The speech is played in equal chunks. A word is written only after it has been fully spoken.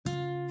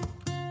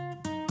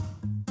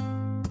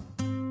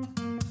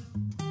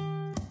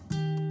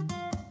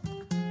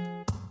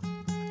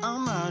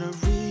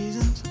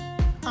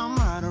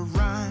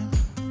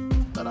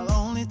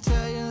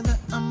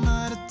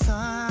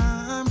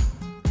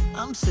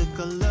sick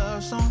of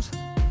love songs,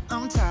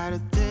 I'm tired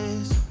of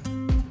this,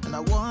 and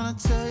I wanna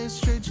tell you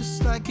straight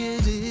just like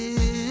it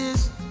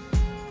is.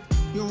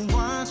 You're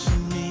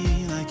watching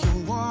me like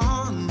you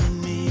want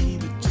me,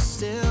 but you're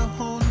still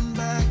holding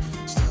back,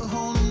 still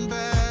holding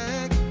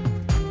back.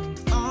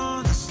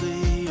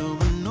 Honestly, you're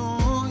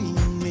annoying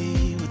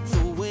me with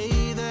the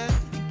way that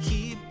you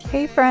keep.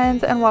 Hey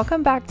friends, and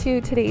welcome back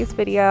to today's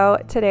video.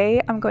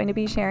 Today I'm going to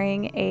be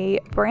sharing a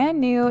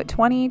brand new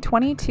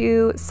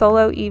 2022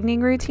 solo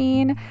evening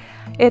routine.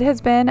 It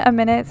has been a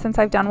minute since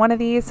I've done one of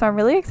these, so I'm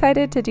really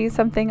excited to do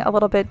something a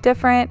little bit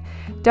different.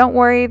 Don't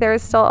worry,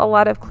 there's still a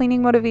lot of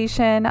cleaning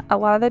motivation. A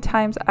lot of the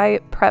times I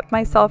prep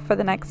myself for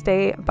the next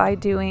day by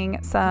doing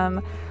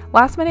some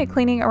last minute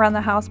cleaning around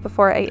the house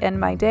before I end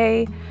my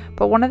day.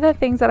 But one of the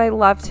things that I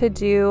love to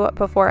do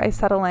before I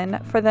settle in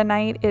for the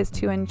night is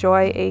to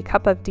enjoy a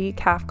cup of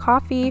decaf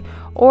coffee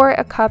or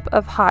a cup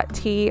of hot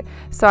tea.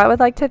 So I would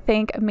like to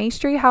thank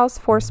Maestri House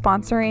for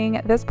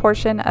sponsoring this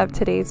portion of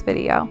today's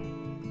video.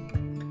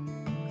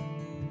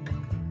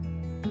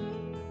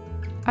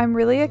 I'm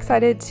really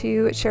excited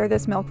to share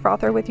this milk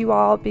frother with you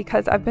all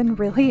because I've been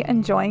really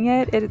enjoying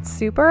it. It's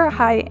super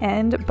high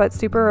end but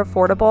super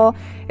affordable.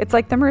 It's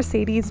like the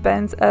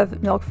Mercedes-Benz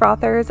of milk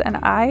frothers, and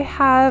I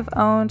have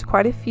owned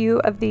quite a few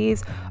of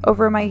these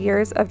over my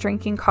years of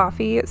drinking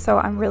coffee, so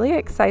I'm really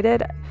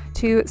excited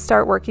to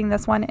start working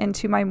this one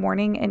into my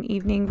morning and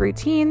evening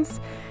routines.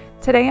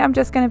 Today I'm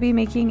just going to be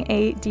making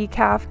a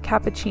decaf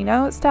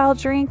cappuccino style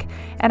drink,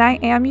 and I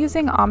am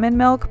using almond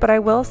milk, but I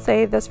will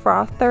say this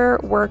frother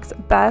works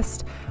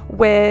best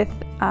with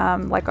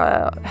like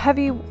a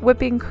heavy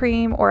whipping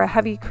cream or a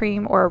heavy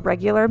cream or a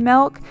regular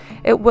milk.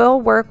 It will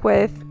work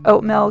with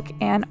oat milk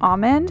and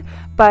almond,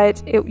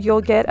 but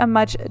you'll get a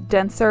much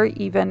denser,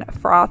 even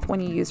froth when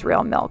you use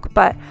real milk.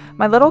 But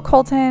my little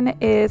Colton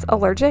is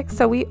allergic,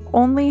 so we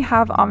only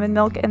have almond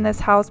milk in this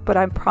house, but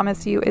I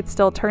promise you it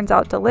still turns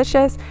out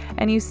delicious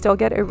and you still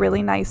get a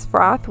really nice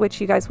froth, which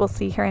you guys will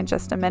see here in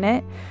just a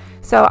minute.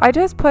 So I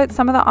just put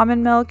some of the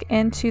almond milk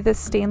into the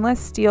stainless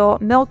steel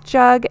milk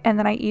jug, and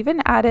then I even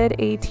added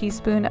a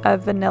teaspoon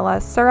of vanilla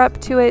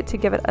syrup to it to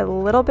give it a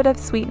little bit of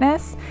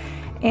sweetness.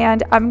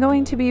 And I'm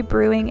going to be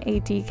brewing a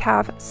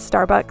decaf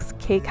Starbucks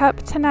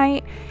K-Cup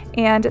tonight,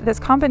 and this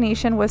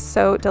combination was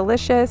so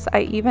delicious.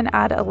 I even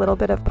add a little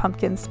bit of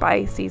pumpkin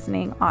spice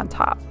seasoning on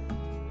top.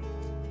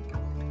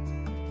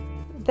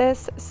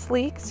 This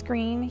sleek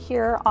screen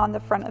here on the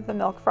front of the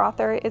milk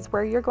frother is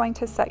where you're going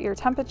to set your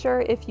temperature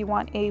if you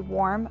want a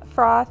warm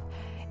froth.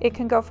 It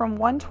can go from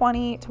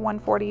 120 to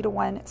 140 to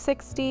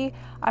 160.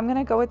 I'm going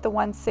to go with the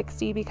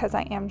 160 because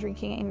I am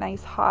drinking a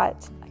nice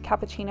hot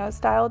cappuccino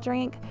style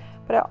drink.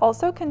 But it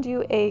also can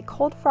do a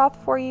cold froth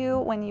for you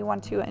when you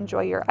want to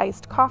enjoy your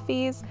iced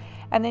coffees.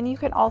 And then you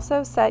can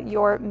also set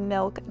your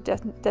milk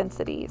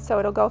density. So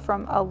it'll go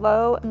from a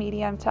low,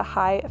 medium to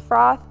high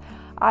froth.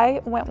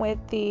 I went with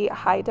the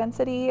high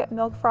density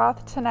milk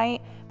froth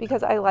tonight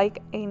because I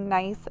like a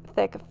nice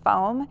thick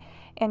foam.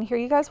 And here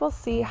you guys will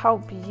see how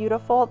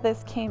beautiful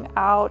this came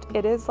out.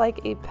 It is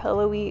like a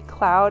pillowy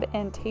cloud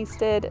and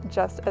tasted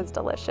just as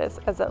delicious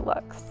as it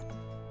looks.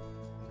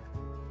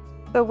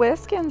 The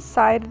whisk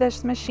inside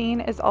this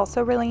machine is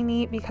also really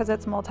neat because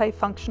it's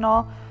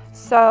multifunctional.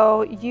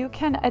 So you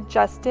can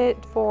adjust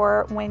it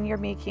for when you're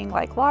making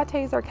like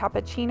lattes or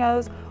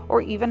cappuccinos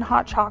or even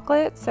hot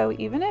chocolate. So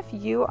even if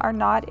you are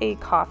not a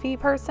coffee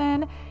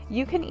person,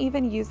 you can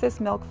even use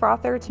this milk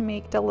frother to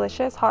make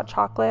delicious hot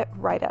chocolate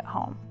right at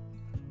home.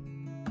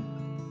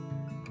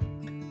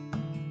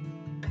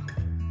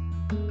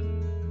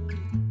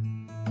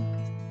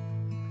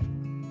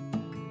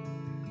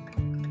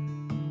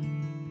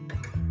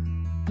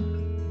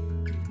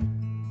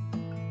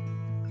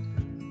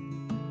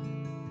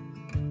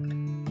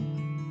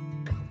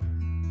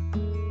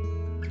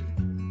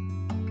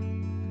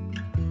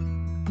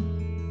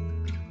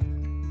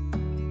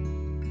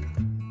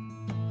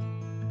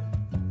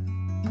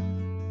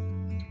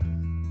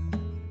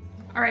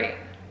 All right,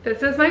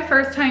 this is my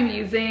first time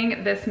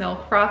using this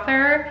milk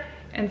frother,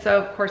 and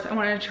so of course I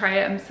wanted to try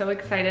it. I'm so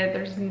excited.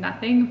 There's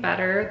nothing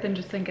better than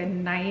just like a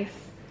nice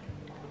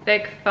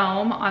thick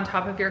foam on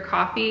top of your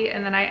coffee.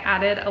 And then I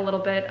added a little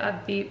bit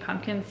of the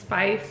pumpkin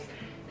spice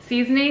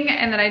seasoning,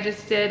 and then I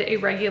just did a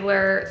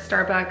regular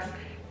Starbucks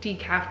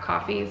decaf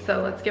coffee.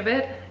 So let's give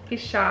it a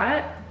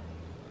shot.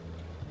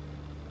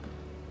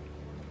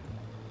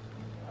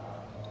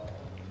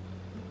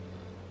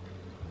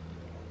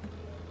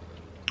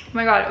 Oh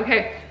my God,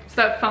 okay, so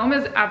that foam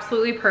is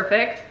absolutely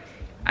perfect.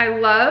 I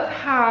love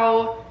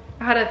how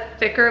I had a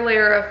thicker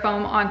layer of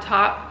foam on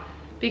top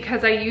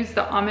because I used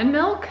the almond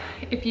milk.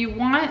 If you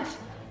want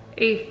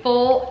a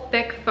full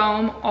thick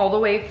foam all the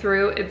way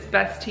through, it's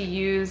best to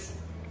use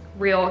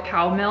real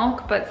cow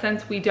milk, but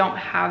since we don't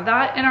have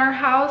that in our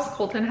house,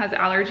 Colton has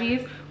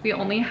allergies, we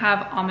only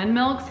have almond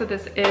milk, so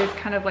this is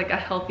kind of like a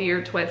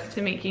healthier twist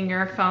to making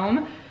your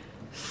foam.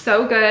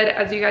 So good.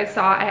 As you guys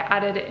saw, I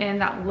added in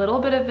that little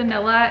bit of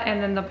vanilla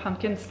and then the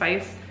pumpkin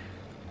spice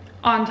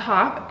on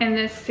top, and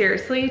this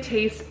seriously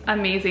tastes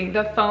amazing.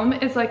 The foam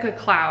is like a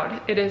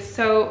cloud. It is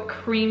so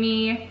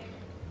creamy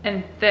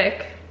and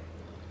thick.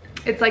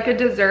 It's like a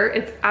dessert.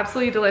 It's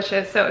absolutely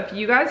delicious. So if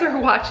you guys are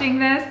watching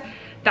this,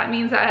 that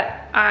means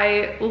that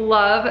I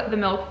love the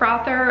milk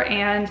frother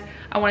and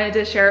I wanted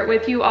to share it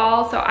with you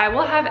all. So I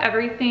will have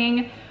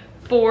everything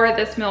for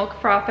this milk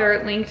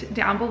frother linked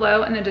down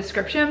below in the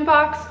description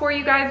box for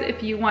you guys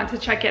if you want to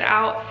check it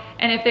out.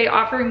 And if they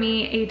offer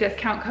me a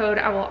discount code,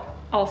 I will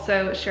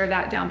also share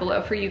that down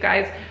below for you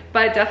guys.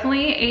 But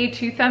definitely a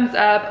 2 thumbs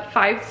up,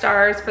 5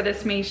 stars for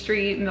this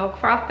Maestri milk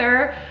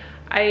frother.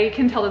 I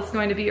can tell this is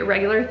going to be a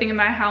regular thing in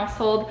my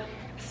household,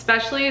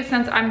 especially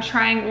since I'm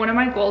trying, one of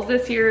my goals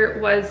this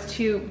year was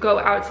to go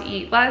out to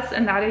eat less,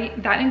 and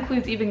that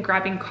includes even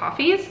grabbing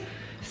coffees.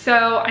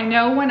 So I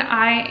know when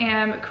I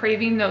am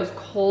craving those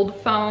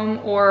cold foam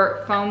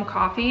or foam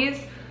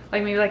coffees,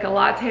 like maybe like a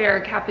latte or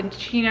a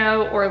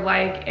cappuccino or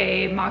like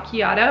a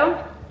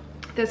macchiato,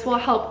 this will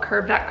help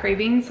curb that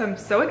craving. So I'm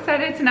so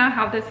excited to now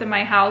have this in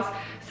my house.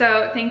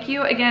 So thank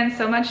you again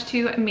so much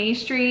to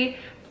Maestri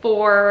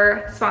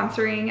for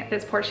sponsoring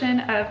this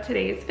portion of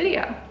today's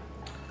video.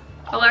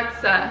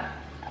 Alexa,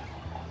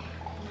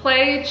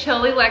 play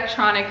chill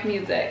electronic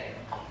music.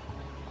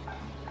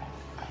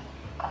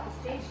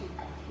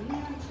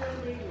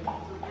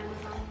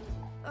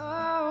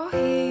 Oh,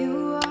 here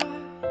you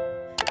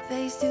are,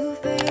 face to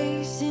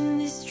face in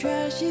this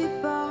trashy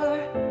bar.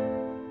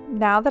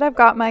 Now that I've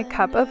got my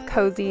cup of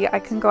cozy, I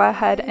can go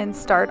ahead and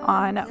start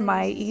on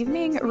my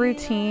evening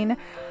routine.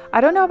 I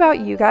don't know about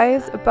you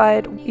guys,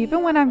 but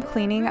even when I'm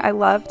cleaning, I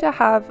love to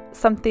have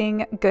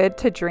something good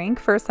to drink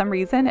for some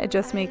reason. It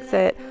just makes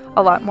it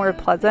a lot more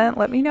pleasant.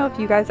 Let me know if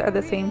you guys are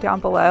the same down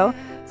below.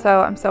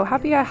 So I'm so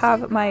happy I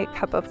have my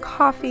cup of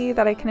coffee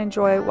that I can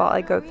enjoy while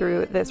I go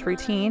through this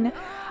routine.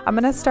 I'm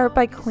gonna start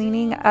by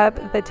cleaning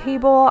up the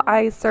table.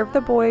 I served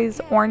the boys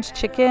orange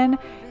chicken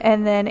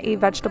and then a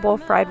vegetable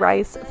fried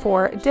rice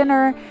for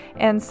dinner.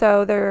 And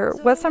so there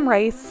was some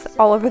rice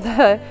all over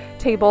the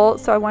table.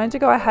 So I wanted to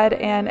go ahead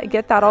and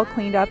get that all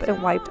cleaned up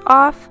and wiped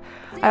off.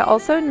 I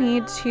also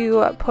need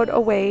to put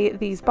away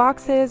these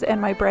boxes and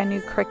my brand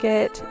new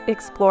Cricut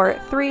Explore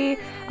 3.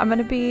 I'm going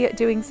to be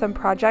doing some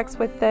projects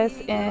with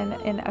this in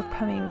an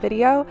upcoming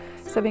video,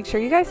 so make sure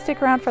you guys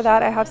stick around for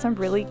that. I have some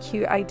really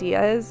cute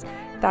ideas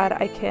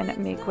that I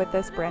can make with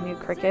this brand new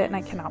Cricut, and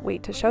I cannot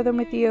wait to show them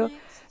with you.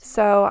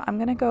 So I'm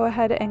going to go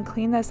ahead and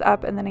clean this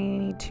up, and then I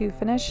need to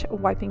finish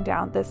wiping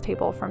down this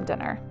table from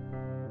dinner.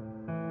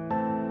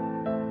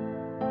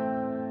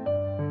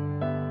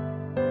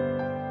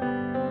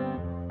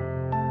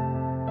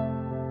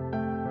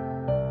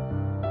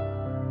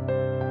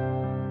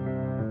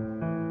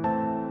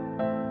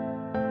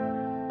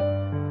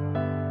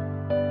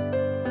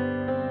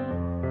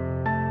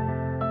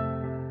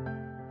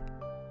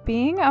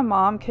 Being a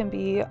mom can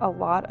be a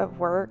lot of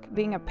work.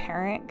 Being a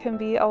parent can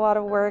be a lot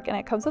of work, and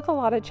it comes with a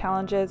lot of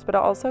challenges, but it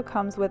also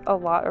comes with a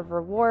lot of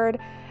reward.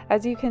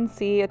 As you can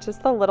see, it's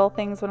just the little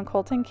things. When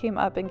Colton came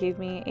up and gave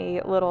me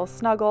a little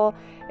snuggle,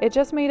 it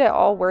just made it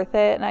all worth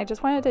it. And I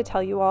just wanted to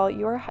tell you all,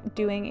 you are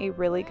doing a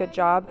really good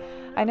job.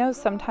 I know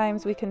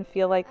sometimes we can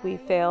feel like we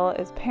fail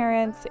as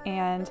parents,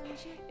 and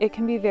it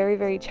can be very,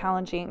 very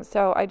challenging.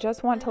 So I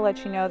just want to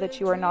let you know that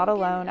you are not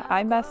alone.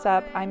 I mess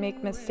up, I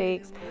make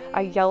mistakes,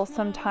 I yell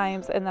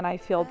sometimes, and then I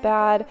feel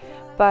bad,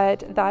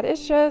 but that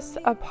is just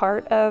a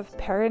part of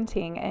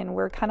parenting, and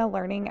we're kind of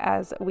learning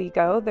as we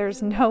go.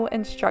 There's no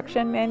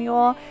instruction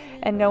manual,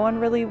 and no one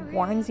really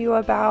warns you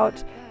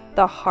about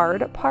the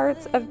hard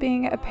parts of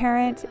being a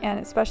parent, and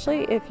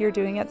especially if you're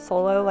doing it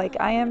solo like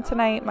I am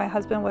tonight. My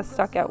husband was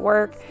stuck at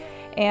work,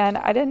 and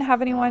I didn't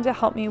have anyone to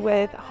help me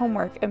with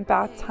homework and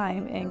bath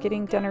time and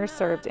getting dinner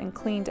served and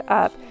cleaned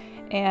up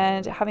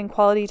and having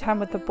quality time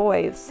with the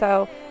boys.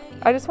 So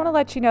I just want to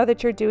let you know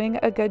that you're doing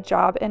a good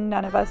job, and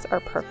none of us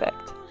are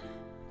perfect.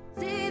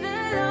 See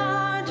the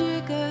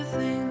logic of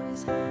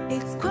things.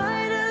 It's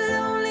quite a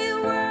lonely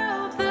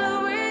world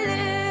that we're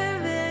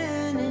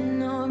living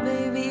in. Oh,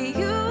 baby,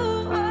 you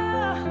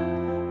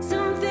are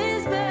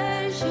something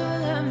special,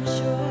 I'm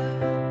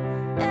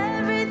sure.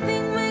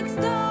 Everything makes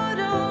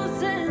total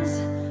sense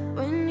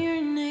when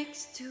you're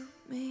next to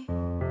me.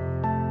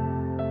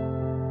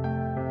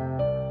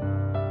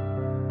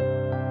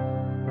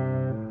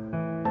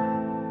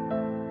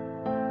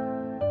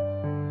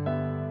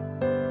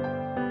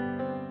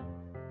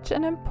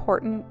 An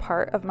important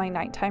part of my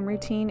nighttime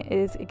routine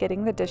is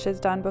getting the dishes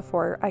done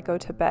before I go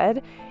to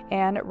bed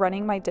and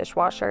running my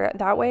dishwasher.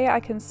 That way I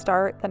can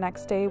start the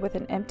next day with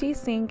an empty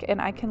sink,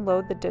 and I can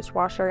load the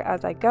dishwasher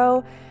as I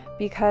go,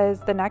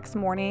 because the next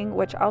morning,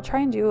 which I'll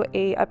try and do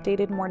a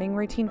updated morning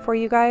routine for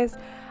you guys,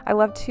 I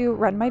love to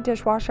run my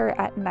dishwasher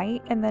at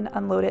night and then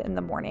unload it in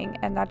the morning,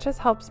 and that just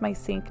helps my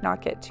sink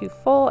not get too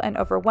full and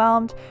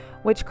overwhelmed,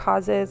 which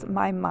causes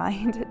my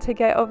mind to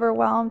get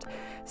overwhelmed.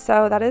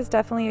 So that is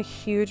definitely a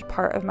huge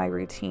part of my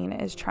routine,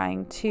 is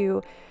trying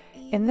to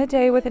end the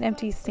day with an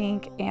empty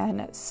sink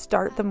and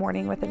start the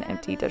morning with an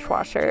empty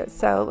dishwasher.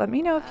 So let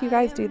me know if you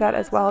guys do that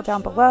as well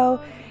down below.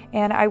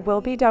 And I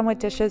will be done with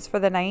dishes for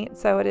the night,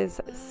 so it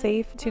is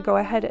safe to go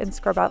ahead and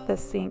scrub out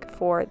this sink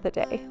for the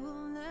day.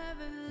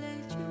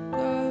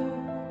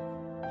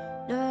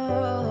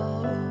 No.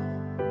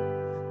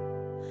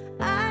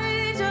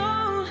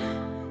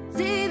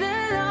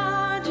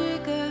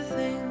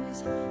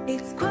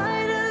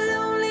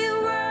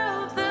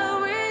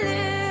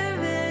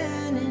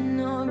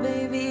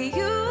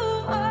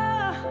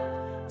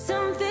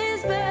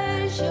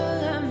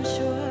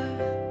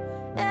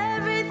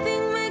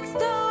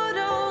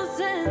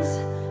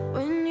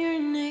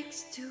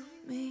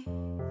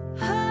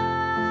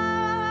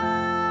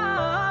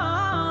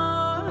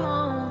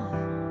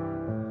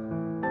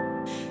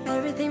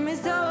 everything makes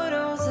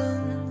total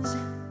sense.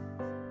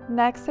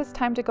 Next, it's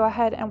time to go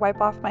ahead and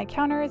wipe off my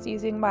counters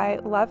using my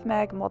Love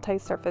Meg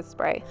multi-surface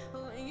spray.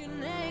 When you're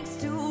next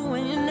to,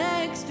 when you're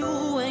next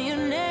to, when you're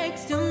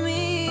next to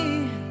me.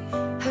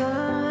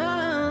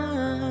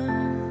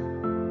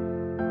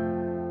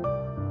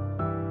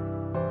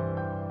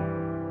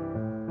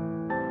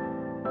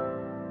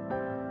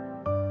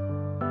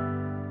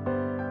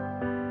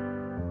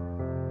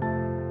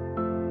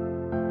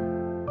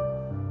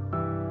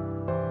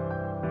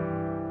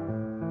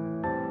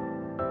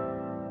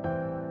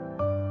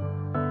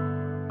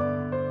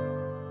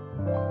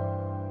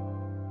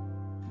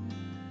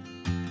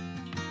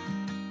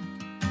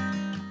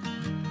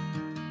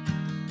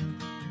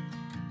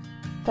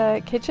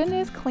 The kitchen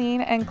is clean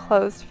and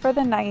closed for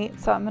the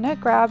night, so I'm gonna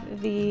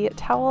grab the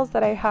towels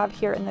that I have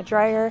here in the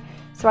dryer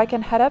so I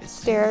can head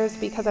upstairs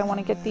because I want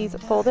to get these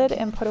folded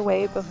and put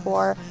away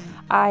before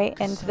I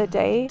end the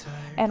day.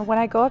 And when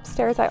I go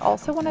upstairs, I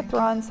also want to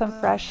throw on some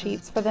fresh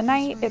sheets for the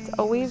night. It's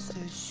always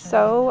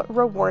so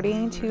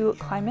rewarding to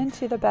climb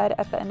into the bed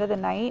at the end of the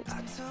night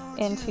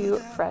into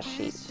fresh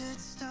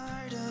sheets.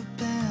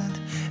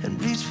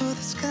 And reach for the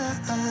sky.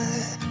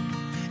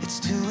 It's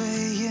 2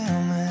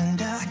 a.m.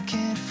 and I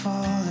can't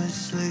fall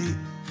asleep.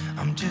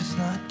 I'm just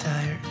not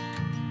tired.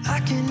 I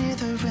can hear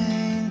the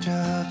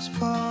raindrops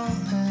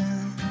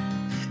falling.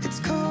 It's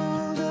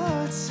cold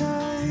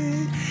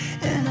outside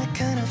and I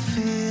kind of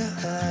feel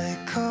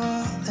like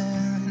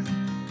calling,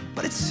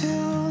 but it's too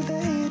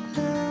late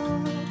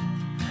now.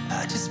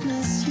 I just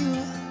miss you.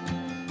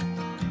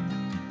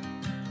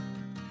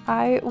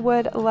 I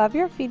would love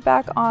your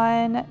feedback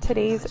on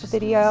today's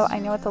video. I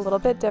know it's a little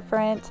bit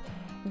different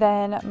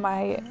than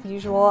my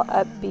usual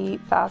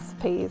upbeat,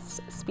 fast-paced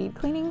speed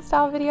cleaning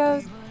style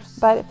videos,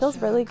 but it feels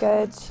really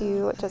good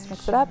to just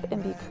mix it up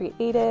and be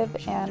creative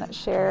and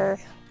share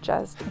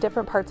just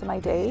different parts of my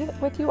day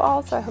with you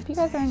all. So I hope you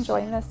guys are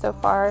enjoying this so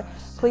far.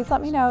 Please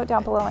let me know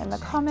down below in the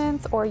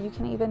comments, or you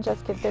can even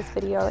just give this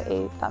video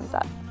a thumbs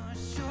up.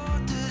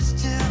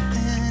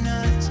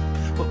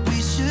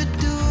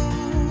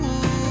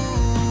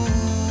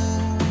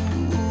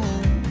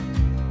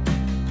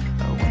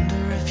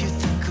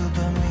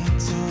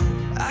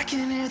 I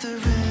can hear the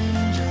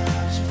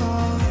raindrops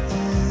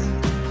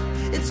falling.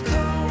 It's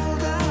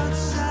cold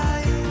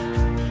outside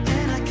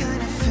and I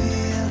kind of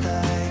feel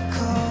like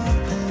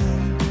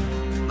calling,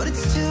 but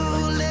it's too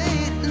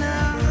late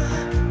now.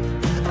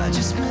 I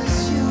just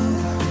miss you.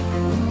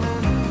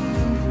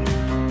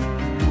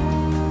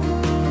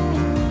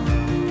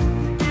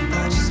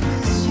 I just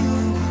miss you.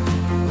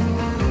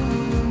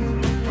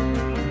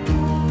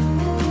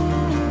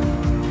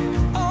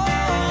 Oh,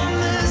 I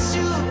miss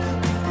you.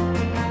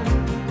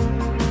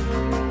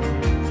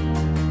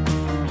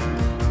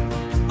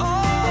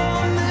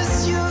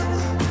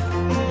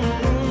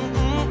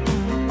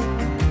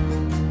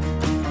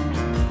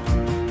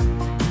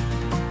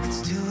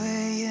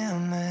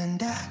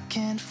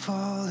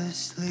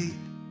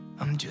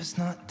 I'm just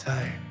not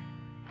tired.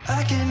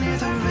 I can hear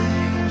the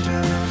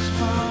raindrops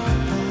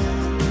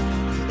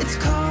falling. It's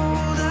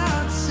cold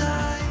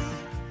outside.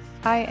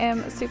 I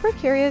am super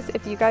curious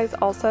if you guys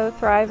also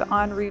thrive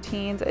on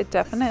routines. It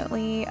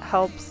definitely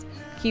helps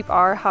keep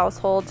our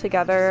household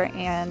together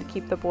and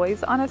keep the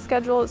boys on a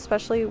schedule,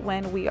 especially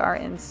when we are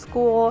in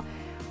school.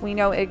 We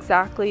know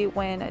exactly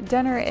when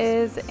dinner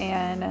is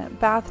and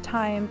bath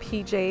time,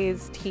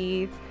 PJs,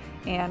 teeth,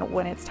 and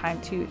when it's time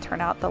to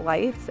turn out the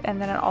lights.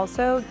 And then it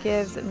also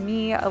gives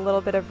me a little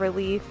bit of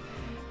relief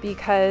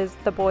because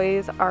the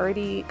boys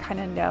already kind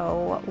of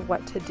know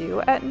what to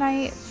do at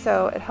night,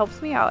 so it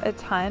helps me out a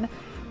ton.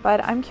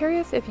 But I'm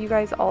curious if you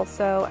guys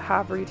also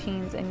have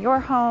routines in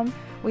your home.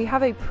 We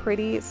have a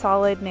pretty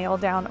solid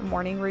nailed down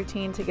morning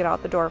routine to get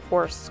out the door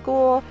for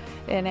school,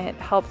 and it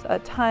helps a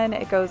ton.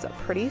 It goes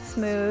pretty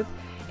smooth.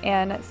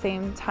 And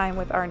same time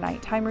with our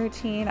nighttime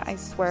routine. I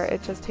swear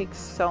it just takes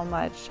so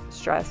much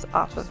stress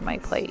off of my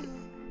plate.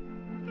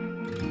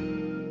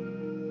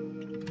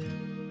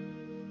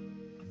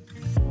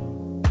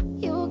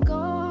 You're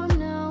gone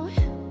now,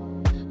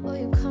 will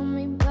you call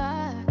me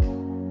back?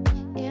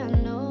 Yeah, I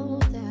know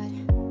that.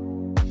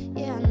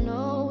 Yeah, I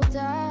know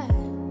that.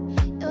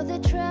 You're the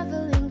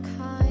traveling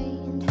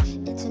kind.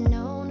 It's a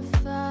known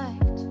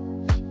fact.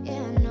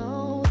 Yeah, I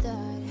know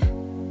that.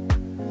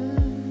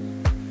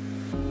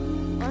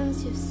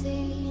 Once you've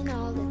seen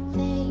all the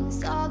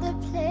things, all the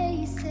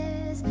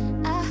places,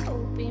 I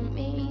hope it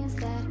means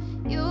that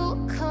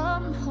you'll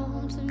come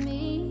home to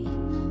me.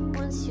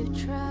 Once you've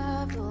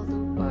traveled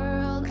the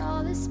world,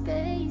 all the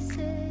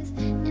spaces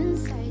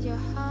inside your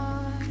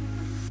heart,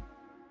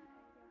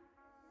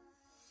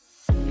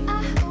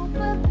 I hope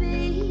I'll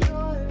be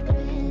your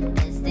end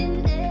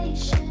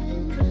destination.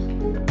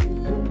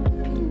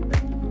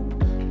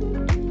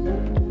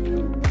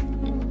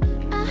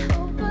 I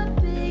hope I'll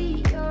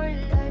be your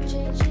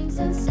life-changing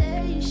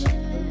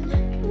sensation.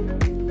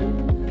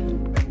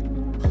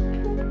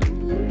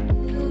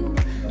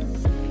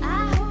 I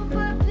hope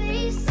I'll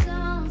be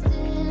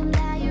something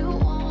that you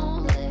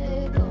won't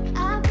let go.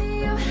 I'll be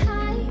your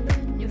high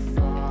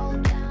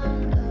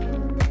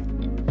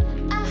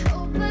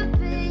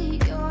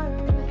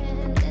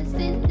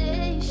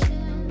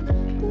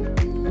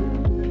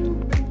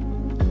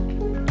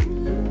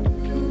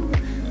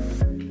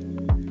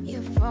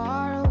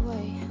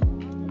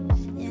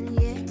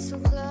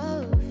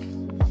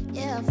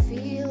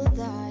feel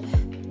that.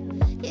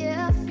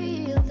 Yeah, I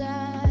feel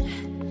that.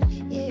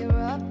 Yeah,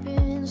 you're up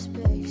in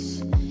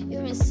space.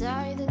 You're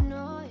inside the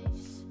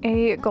noise.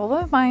 A goal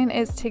of mine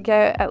is to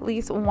get at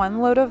least one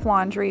load of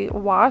laundry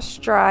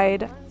washed,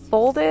 dried,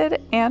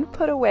 folded, and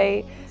put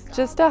away,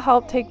 just to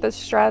help take the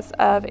stress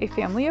of a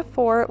family of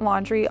 4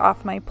 laundry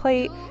off my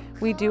plate.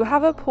 We do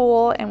have a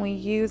pool and we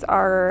use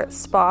our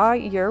spa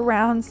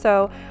year-round,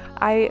 so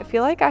I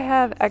feel like I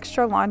have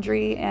extra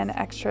laundry and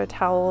extra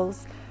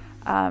towels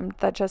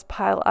that just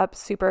pile up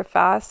super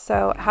fast.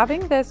 So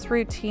having this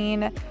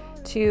routine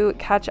to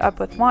catch up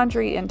with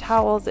laundry and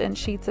towels and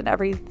sheets and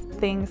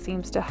everything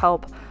seems to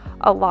help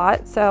a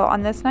lot. So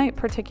on this night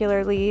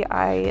particularly,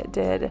 I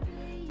did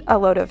a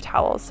load of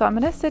towels. So I'm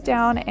going to sit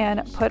down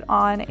and put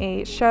on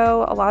a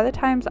show. A lot of the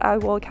times I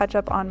will catch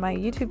up on my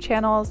YouTube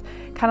channels,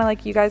 kind of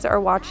like you guys are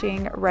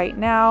watching right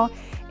now.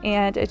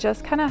 And it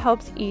just kind of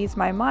helps ease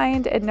my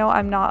mind and know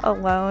I'm not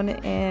alone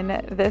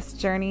in this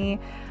journey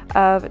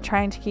of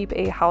trying to keep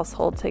a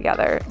household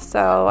together.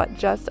 So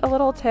just a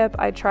little tip,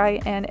 I try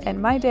and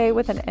end my day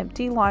with an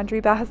empty laundry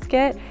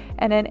basket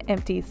and an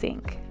empty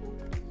sink.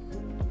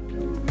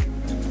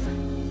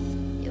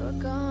 You're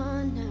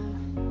gone now,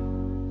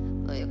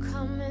 but you're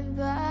coming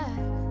back.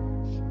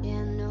 Yeah,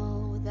 I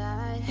know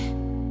that.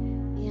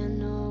 Yeah, I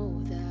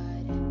know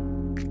that.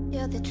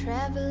 You're the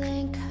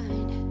traveling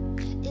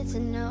kind. It's a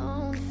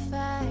known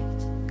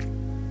fact.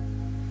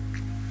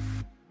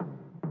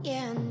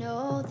 Yeah, I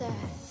know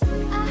that.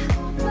 I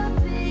hope I'll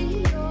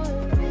be your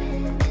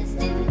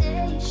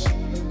destination.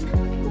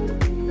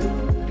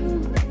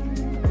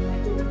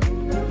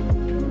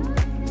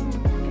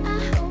 I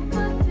hope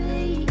I'll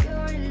be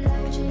your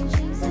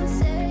life-changing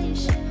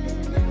sensation.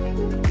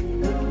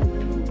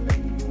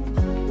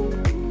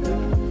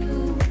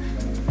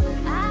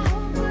 I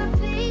hope I'll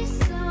be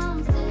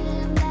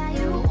something that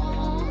you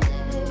won't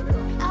let go.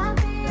 I'll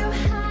be your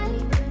high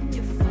when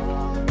you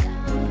fall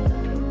down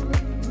low.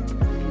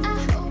 I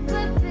hope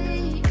I'll be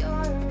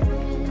your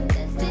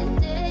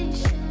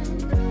destination.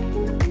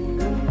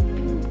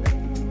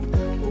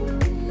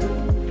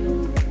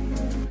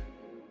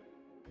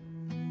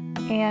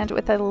 And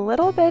with a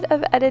little bit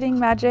of editing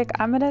magic,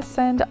 I'm gonna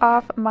send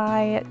off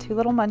my 2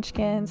 little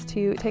munchkins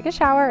to take a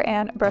shower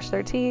and brush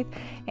their teeth.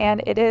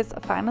 And it is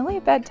finally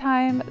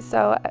bedtime,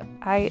 so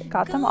I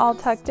got them all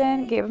tucked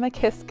in, gave them a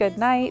kiss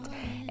goodnight,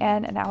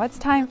 and now it's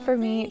time for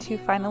me to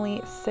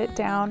finally sit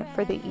down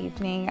for the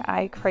evening.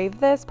 I crave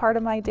this part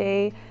of my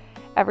day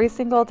every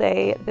single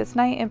day. This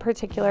night in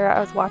particular, I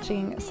was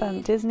watching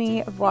some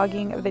Disney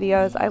vlogging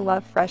videos. I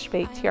love Fresh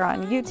Baked here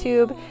on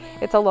YouTube.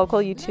 It's a local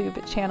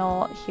YouTube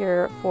channel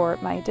here for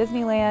my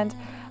Disneyland.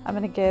 I'm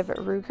gonna give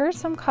Ruger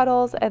some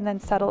cuddles and then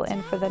settle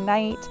in for the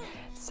night.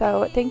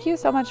 So thank you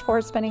so much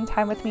for spending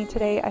time with me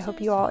today. I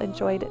hope you all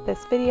enjoyed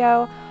this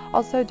video.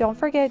 Also, don't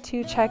forget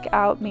to check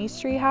out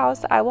Maestri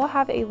House. I will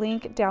have a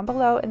link down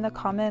below in the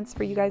comments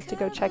for you guys to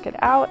go check it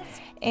out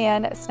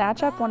and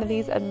snatch up one of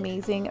these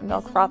amazing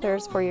milk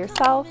frothers for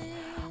yourself.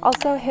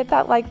 Also, hit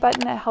that like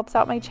button. It helps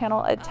out my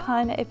channel a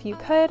ton if you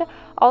could.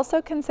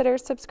 Also, consider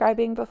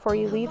subscribing before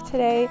you leave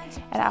today,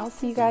 and I'll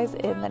see you guys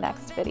in the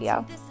next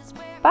video.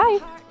 Bye!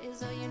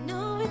 So you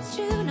know it's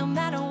true, no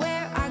matter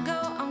where I go,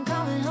 I'm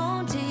coming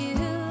home to you.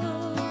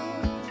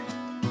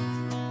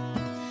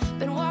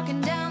 Been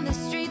walking down the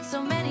street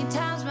so many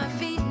times, my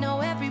feet know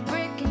every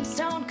brick and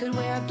stone. Could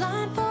wear a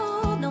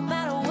blindfold, no matter